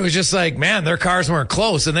start, it was just like, man, their cars weren't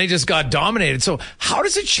close, and they just got dominated. So how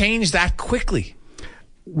does it change that quickly?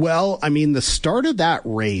 Well, I mean, the start of that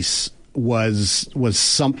race was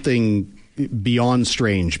something beyond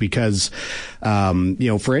strange because,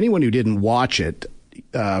 for anyone who didn't watch it,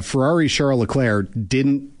 Ferrari Charles Leclerc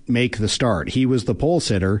didn't make the start. He was the pole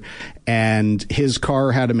sitter, and his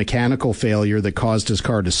car had a mechanical failure that caused his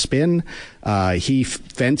car to spin. He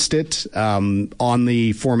fenced it on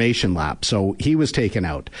the formation lap, so he was taken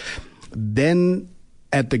out. Then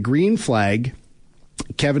at the green flag,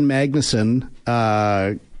 Kevin Magnussen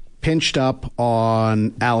pinched up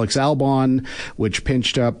on Alex Albon, which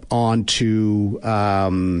pinched up onto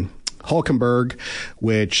Hülkenberg,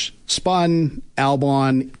 which spun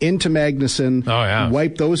Albon into Magnussen,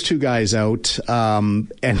 wiped those two guys out.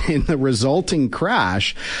 And in the resulting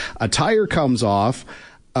crash, a tire comes off,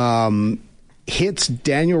 hits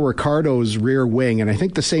Daniel Ricciardo's rear wing, and I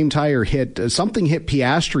think the same tire hit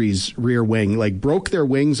Piastri's rear wing, like broke their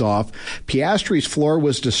wings off. Piastri's floor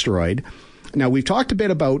was destroyed. Now, we've talked a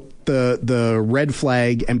bit about the red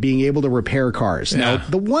flag and being able to repair cars. Now,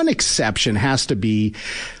 the one exception has to be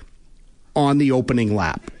on the opening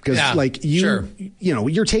lap, because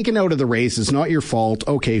you're taken out of the race. It's not your fault.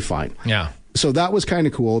 Okay, fine. Yeah. So that was kind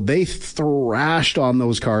of cool. They thrashed on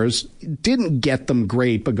those cars, didn't get them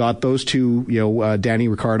great, but got those two, Danny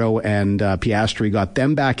Ricciardo and Piastri, got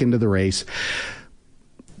them back into the race.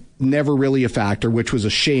 Never really a factor, which was a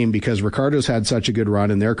shame because Ricciardo's had such a good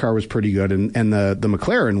run and their car was pretty good, and the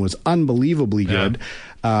McLaren was unbelievably good.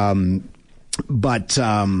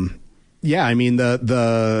 Yeah, I mean,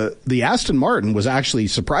 the Aston Martin was actually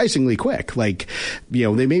surprisingly quick. Like,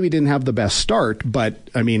 they maybe didn't have the best start, but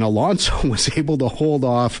I mean, Alonso was able to hold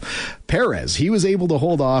off Perez. He was able to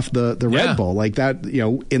hold off the Red Bull like that,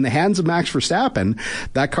 in the hands of Max Verstappen.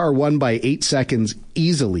 That car won by 8 seconds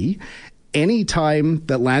easily. Any time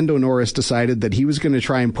that Lando Norris decided that he was going to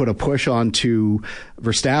try and put a push onto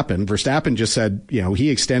Verstappen just said, he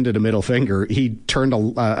extended a middle finger. He turned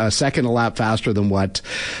a second a lap faster than what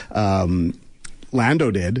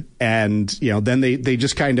Lando did. And, then they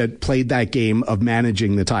just kind of played that game of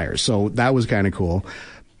managing the tires. So that was kind of cool.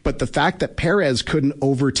 But the fact that Perez couldn't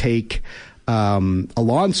overtake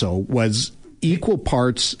Alonso was equal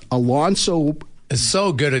parts. Alonso is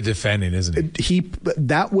so good at defending, isn't he?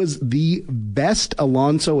 That was the best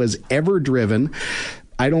Alonso has ever driven.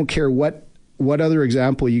 I don't care what other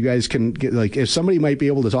example you guys can get. Like, if somebody might be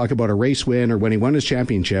able to talk about a race win or when he won his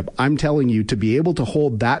championship, I'm telling you, to be able to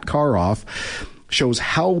hold that car off shows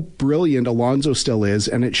how brilliant Alonso still is,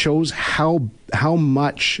 and it shows how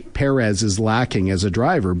much Perez is lacking as a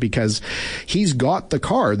driver, because he's got the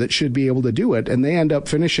car that should be able to do it, and they end up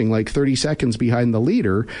finishing like 30 seconds behind the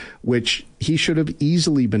leader, which he should have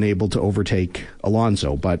easily been able to overtake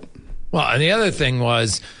Alonso. But and the other thing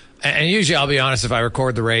was, and usually I'll be honest, if I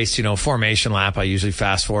record the race, formation lap, I usually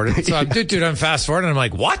fast forward it. So I'm fast forward, and I'm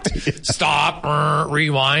like, what? Stop,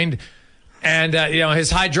 rewind. And, his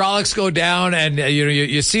hydraulics go down, and,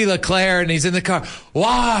 you see Leclerc, and he's in the car.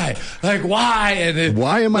 Why? Like, why? And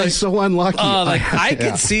why am I so unlucky? I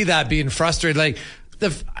could see that being frustrated.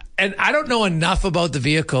 And I don't know enough about the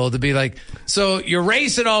vehicle to be like, so you're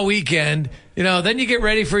racing all weekend, then you get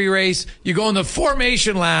ready for your race, you go in the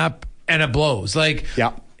formation lap, and it blows.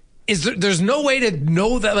 There's no way to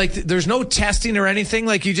know that, there's no testing or anything.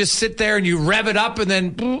 You just sit there and you rev it up, and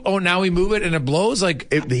then, now we move it and it blows.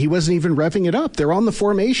 He wasn't even revving it up. They're on the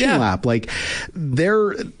formation lap.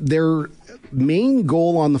 Their main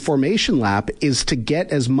goal on the formation lap is to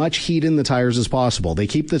get as much heat in the tires as possible. They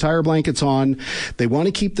keep the tire blankets on. They want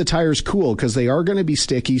to keep the tires cool because they are going to be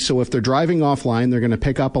sticky. So if they're driving offline, they're going to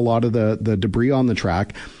pick up a lot of the debris on the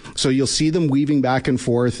track. So you'll see them weaving back and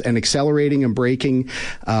forth and accelerating and braking,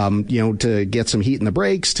 to get some heat in the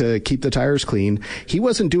brakes, to keep the tires clean. He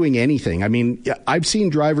wasn't doing anything. I mean, I've seen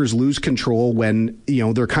drivers lose control when,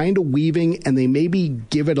 they're kind of weaving and they maybe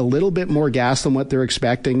give it a little bit more gas than what they're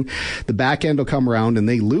expecting. The back end will come around and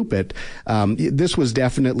they loop it. This was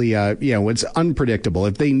definitely, it's unpredictable.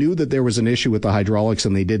 If they knew that there was an issue with the hydraulics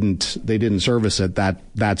and they didn't service it,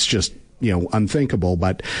 that's just, unthinkable.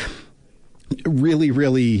 But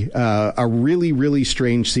really, a really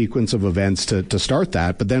strange sequence of events to start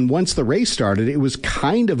that. But then once the race started, it was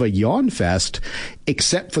kind of a yawn fest,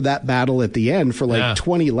 except for that battle at the end for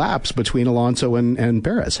 20 laps between Alonso and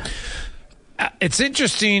Perez. It's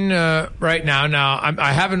interesting right now. Now,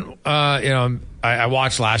 I haven't, I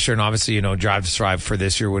watched last year, and obviously, Drive to Survive for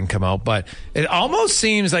this year wouldn't come out, but it almost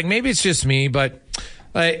seems like maybe it's just me, but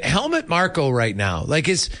like Helmut Marko right now, like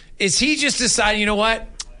is he just deciding, you know what?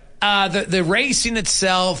 The racing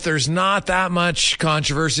itself, there's not that much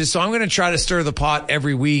controversy, so I'm going to try to stir the pot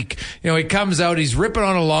every week. He comes out, he's ripping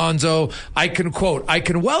on Alonso. I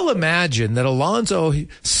can well imagine that Alonso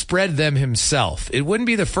spread them himself. It wouldn't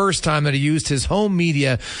be the first time that he used his home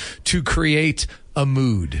media to create a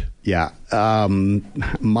mood. Yeah.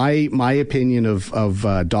 My opinion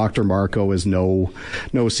of Dr. Marko is no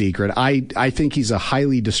secret. I think he's a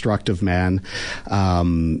highly destructive man.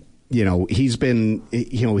 He's been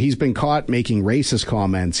caught making racist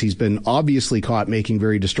comments. He's been obviously caught making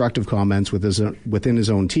very destructive comments within his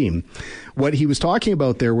own team. What he was talking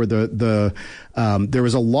about there were there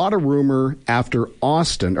was a lot of rumor after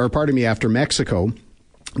Mexico,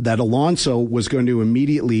 that Alonso was going to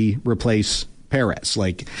immediately replace Perez.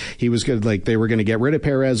 They were going to get rid of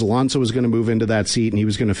Perez. Alonso was going to move into that seat and he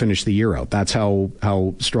was going to finish the year out. That's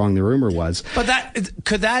how strong the rumor was. But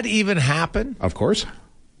could that even happen? Of course.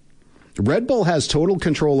 Red Bull has total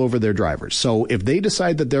control over their drivers. So if they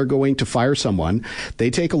decide that they're going to fire someone, they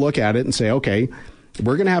take a look at it and say, okay,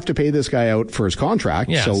 we're going to have to pay this guy out for his contract.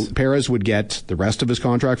 Yes. So Perez would get the rest of his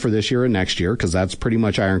contract for this year and next year, because that's pretty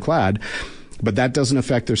much ironclad. But that doesn't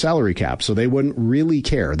affect their salary cap, so they wouldn't really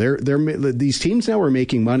care. These teams now are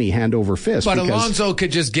making money hand over fist. But Alonso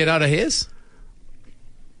could just get out of his?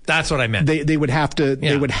 That's what I meant. They would have to.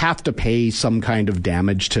 Yeah. They would have to pay some kind of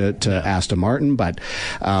damage to Aston Martin, but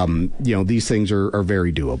these things are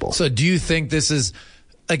very doable. So, do you think this is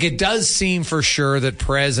it does seem for sure that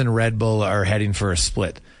Perez and Red Bull are heading for a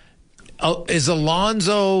split? Is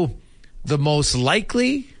Alonso the most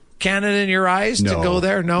likely candidate in your eyes to go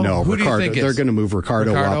there? No. Who Ricardo, do you think they're going to move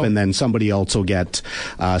Ricardo up, and then somebody else will get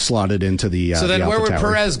slotted into the. So then, where would tower.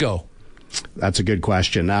 Perez go? That's a good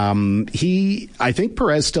question. I think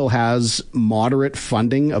Perez still has moderate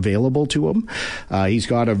funding available to him. He's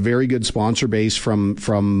got a very good sponsor base from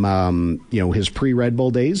his pre-Red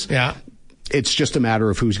Bull days. Yeah. It's just a matter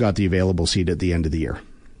of who's got the available seat at the end of the year.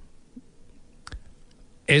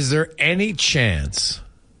 Is there any chance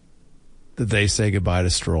that they say goodbye to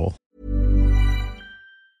Stroll?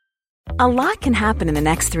 A lot can happen in the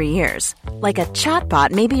next 3 years. Like a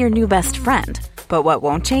chatbot may be your new best friend. But what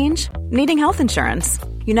won't change? Needing health insurance.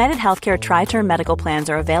 United Healthcare Tri-Term Medical Plans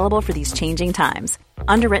are available for these changing times.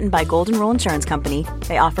 Underwritten by Golden Rule Insurance Company,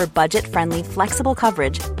 they offer budget-friendly, flexible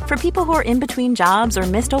coverage for people who are in between jobs or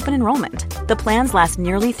missed open enrollment. The plans last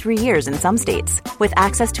nearly 3 years in some states, with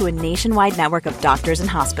access to a nationwide network of doctors and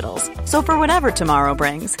hospitals. So for whatever tomorrow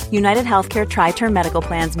brings, United Healthcare Tri-Term Medical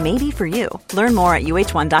Plans may be for you. Learn more at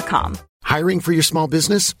uh1.com. Hiring for your small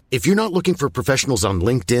business? If you're not looking for professionals on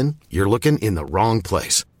LinkedIn, you're looking in the wrong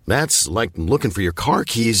place. That's like looking for your car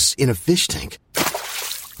keys in a fish tank.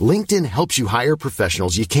 LinkedIn helps you hire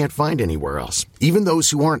professionals you can't find anywhere else, even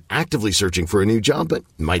those who aren't actively searching for a new job but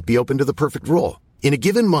might be open to the perfect role. In a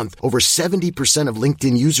given month, over 70% of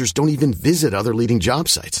LinkedIn users don't even visit other leading job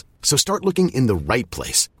sites. So start looking in the right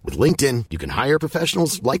place. With LinkedIn, you can hire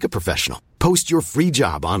professionals like a professional. Post your free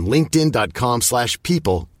job on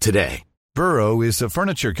linkedin.com/people today. Burrow is a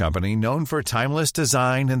furniture company known for timeless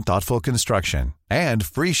design and thoughtful construction, and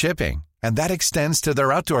free shipping, and that extends to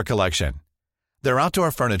their outdoor collection. Their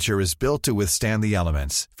outdoor furniture is built to withstand the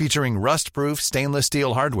elements, featuring rust-proof stainless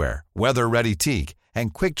steel hardware, weather-ready teak,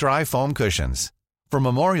 and quick-dry foam cushions. For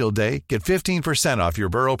Memorial Day, get 15% off your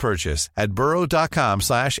Burrow purchase at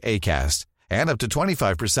burrow.com/ACAST, and up to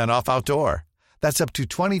 25% off outdoor. That's up to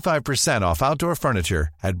 25% off outdoor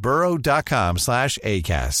furniture at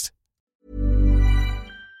burrow.com/ACAST.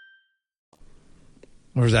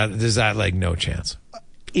 Or is that like no chance?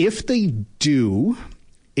 If they do,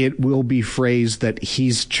 it will be phrased that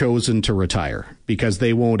he's chosen to retire, because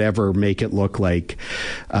they won't ever make it look like,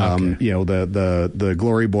 the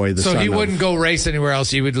glory boy. So he wouldn't go race anywhere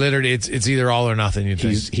else. He would literally, it's either all or nothing. You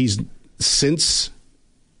think he's since,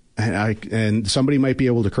 and somebody might be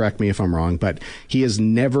able to correct me if I'm wrong, but he has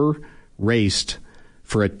never raced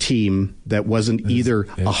for a team that wasn't either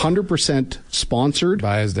 100% sponsored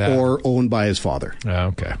by his dad or owned by his father.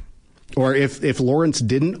 Okay. Or if Lawrence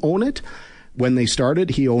didn't own it when they started,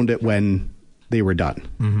 he owned it when they were done.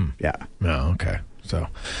 Mm-hmm. Yeah. Oh, okay. So,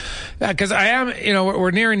 yeah, because I am,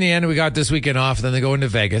 we're nearing the end. We got this weekend off, and then they go into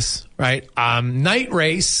Vegas, right? Night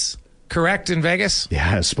race, correct, in Vegas?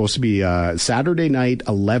 Yeah, it's supposed to be Saturday night,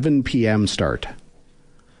 11 p.m. start.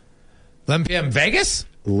 11 p.m. Vegas?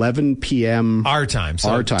 11 p.m. Our time. So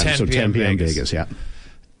our time, 10 so 10 p.m. Vegas.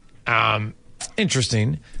 Yeah.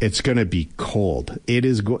 Interesting. It's going to be cold. It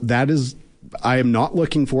is. I am not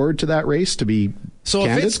looking forward to that race, to be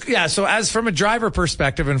candid. So as from a driver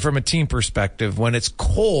perspective and from a team perspective, when it's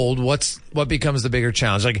cold, what becomes the bigger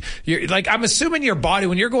challenge? I'm assuming your body,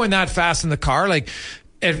 when you're going that fast in the car, like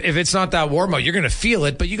if it's not that warm out, you're going to feel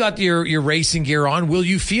it, but you got your racing gear on. Will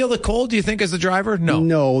you feel the cold, do you think, as the driver?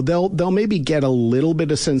 No, they'll maybe get a little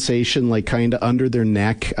bit of sensation, like kind of under their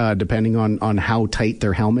neck, depending on how tight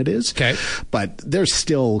their helmet is. Okay. But there's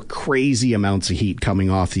still crazy amounts of heat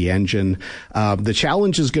coming off the engine. The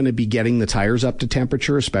challenge is going to be getting the tires up to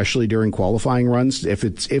temperature, especially during qualifying runs, if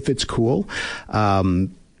it's cool.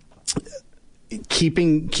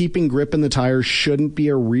 Keeping grip in the tires shouldn't be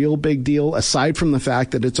a real big deal, aside from the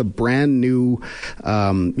fact that it's a brand new,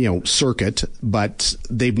 circuit, but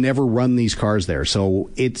they've never run these cars there. So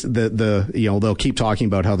it's they'll keep talking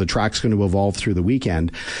about how the track's going to evolve through the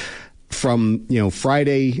weekend. From,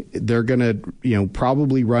 Friday, they're going to,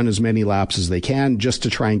 probably run as many laps as they can just to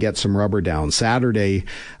try and get some rubber down. Saturday,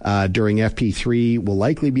 during FP3 will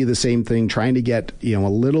likely be the same thing, trying to get, a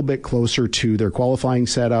little bit closer to their qualifying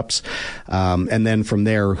setups. And then from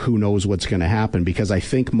there, who knows what's going to happen, because I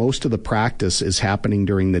think most of the practice is happening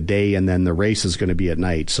during the day and then the race is going to be at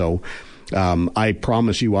night. So, I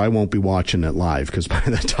promise you I won't be watching it live, because by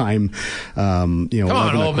the time, Come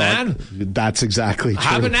on, old man. That's exactly true.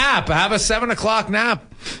 Have a nap. Have a 7:00 nap.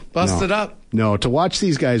 Bust it up. No, to watch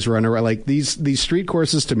these guys run around, like these street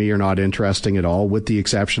courses to me are not interesting at all, with the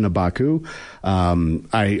exception of Baku.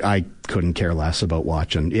 I couldn't care less about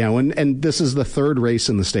watching. And this is the third race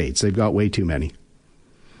in the States. They've got way too many.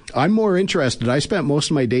 I'm more interested. I spent most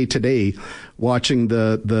of my day today watching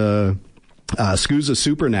the SCUSA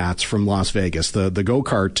Supernats from Las Vegas, the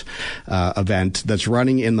go-kart event that's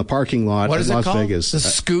running in the parking lot at Las Vegas. The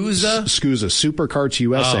SCUSA? SCUSA, Superkarts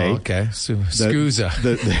USA. Oh, okay. SCUSA.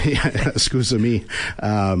 SCUSA me.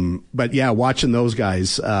 But yeah, watching those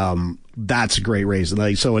guys, that's a great race.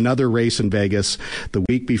 So another race in Vegas the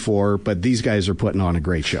week before, but these guys are putting on a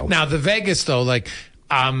great show. Now, the Vegas, though,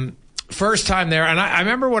 first time there, and I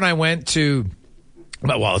remember when I went to,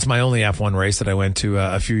 it's my only F1 race that I went to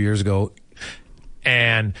a few years ago.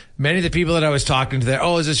 And many of the people that I was talking to there,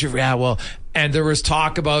 is this your, and there was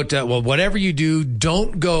talk about, whatever you do,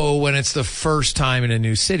 don't go when it's the first time in a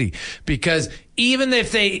new city, because even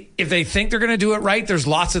if they think they're going to do it right, there's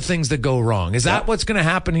lots of things that go wrong. Is that what's going to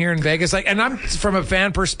happen here in Vegas? And I'm from a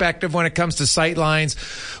fan perspective, when it comes to sight lines,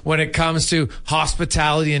 when it comes to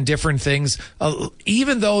hospitality and different things,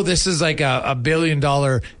 even though this is like a $1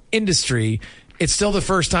 billion industry, it's still the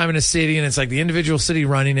first time in a city, and it's like the individual city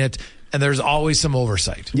running it. And there's always some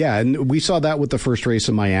oversight. Yeah, and we saw that with the first race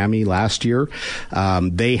in Miami last year.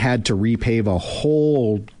 They had to repave a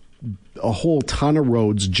whole ton of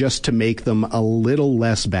roads just to make them a little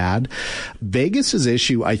less bad. Vegas's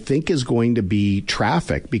issue, I think, is going to be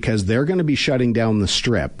traffic, because they're going to be shutting down the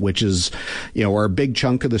Strip, which is, or a big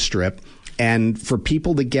chunk of the Strip. And for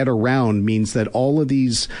people to get around means that all of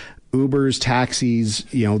these Ubers, taxis,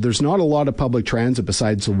 there's not a lot of public transit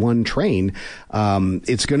besides one train.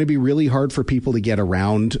 It's going to be really hard for people to get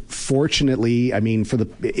around. Fortunately,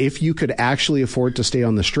 if you could actually afford to stay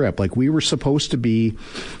on the Strip, like we were supposed to be,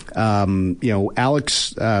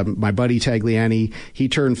 Alex, my buddy Tagliani, he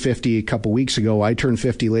turned 50 a couple weeks ago. I turned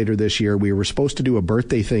 50 later this year. We were supposed to do a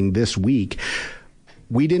birthday thing this week.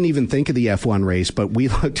 We didn't even think of the F1 race, but we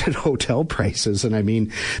looked at hotel prices.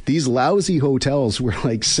 And these lousy hotels were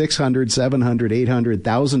like $600, $700, $800,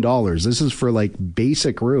 $1,000. This is for like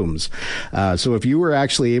basic rooms. So if you were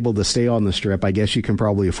actually able to stay on the Strip, I guess you can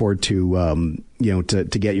probably afford to, to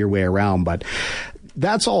get your way around. But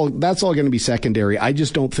that's all going to be secondary. I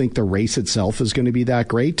just don't think the race itself is going to be that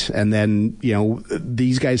great. And then,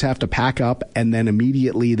 these guys have to pack up, and then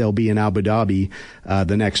immediately they'll be in Abu Dhabi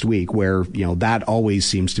the next week, where, that always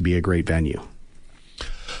seems to be a great venue.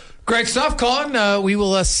 Great stuff, Colin. We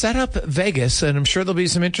will set up Vegas, and I'm sure there'll be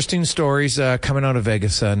some interesting stories coming out of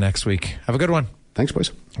Vegas next week. Have a good one. Thanks,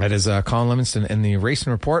 boys. That is Colin Livingston in the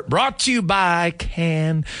Racing Report, brought to you by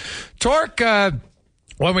Can Torque.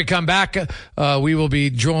 When we come back, we will be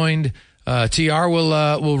joined. TR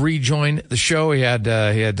will rejoin the show. He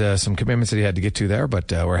had some commitments that he had to get to there,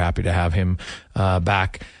 but we're happy to have him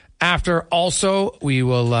back. After also, we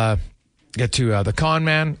will get to the Con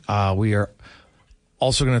Man. We are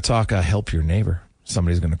also going to talk Help Your Neighbor.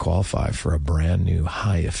 Somebody's going to qualify for a brand new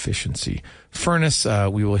high efficiency furnace.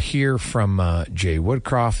 We will hear from Jay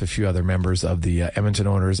Woodcroft, a few other members of the Edmonton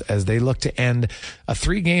Oilers, as they look to end a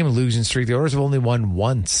 3-game losing streak. The Oilers have only won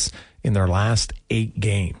once in their last 8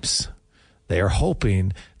 games. They are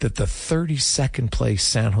hoping that the 32nd place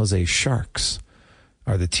San Jose Sharks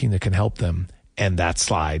are the team that can help them end that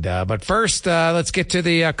slide. But first, let's get to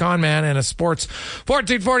the Con Man and a Sports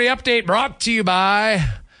 1440 update brought to you by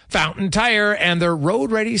Fountain Tire, and their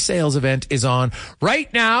Road Ready sales event is on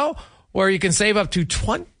right now, where you can save up to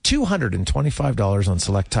 $225 on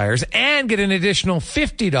select tires and get an additional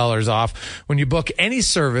 $50 off when you book any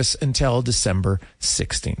service until December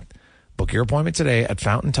 16th. Book your appointment today at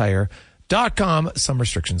fountaintire.com. Some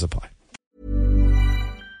restrictions apply.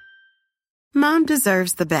 Mom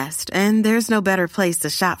deserves the best, and there's no better place to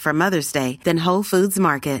shop for Mother's Day than Whole Foods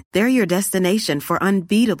Market. They're your destination for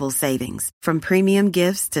unbeatable savings, from premium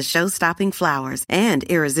gifts to show-stopping flowers and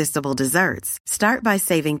irresistible desserts. Start by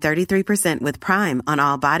saving 33% with Prime on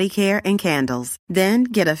all body care and candles. Then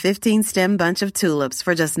get a 15-stem bunch of tulips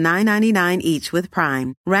for just $9.99 each with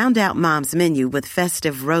Prime. Round out Mom's menu with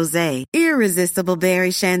festive rosé, irresistible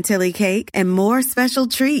berry chantilly cake, and more special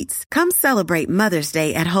treats. Come celebrate Mother's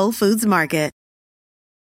Day at Whole Foods Market.